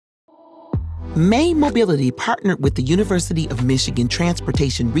May Mobility partnered with the University of Michigan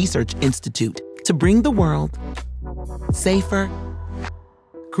Transportation Research Institute to bring the world safer,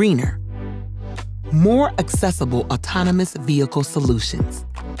 greener, more accessible autonomous vehicle solutions.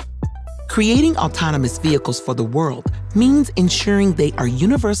 Creating autonomous vehicles for the world means ensuring they are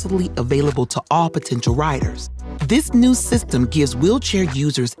universally available to all potential riders. This new system gives wheelchair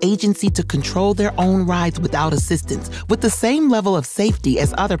users agency to control their own rides without assistance, with the same level of safety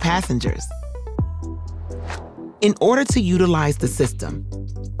as other passengers. In order to utilize the system,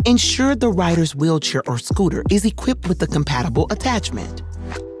 ensure the rider's wheelchair or scooter is equipped with the compatible attachment.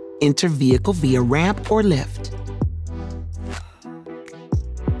 Enter vehicle via ramp or lift.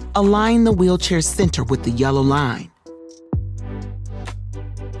 Align the wheelchair center with the yellow line.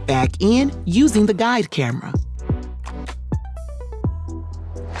 Back in using the guide camera.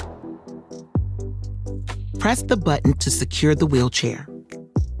 Press the button to secure the wheelchair.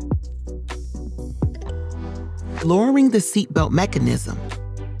 Lowering the seatbelt mechanism.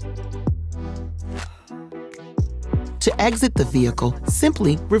 To exit the vehicle,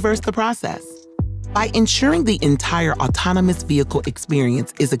 simply reverse the process. By ensuring the entire autonomous vehicle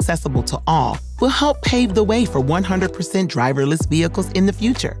experience is accessible to all, will help pave the way for 100% driverless vehicles in the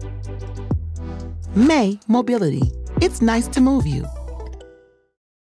future. May Mobility. It's nice to move you.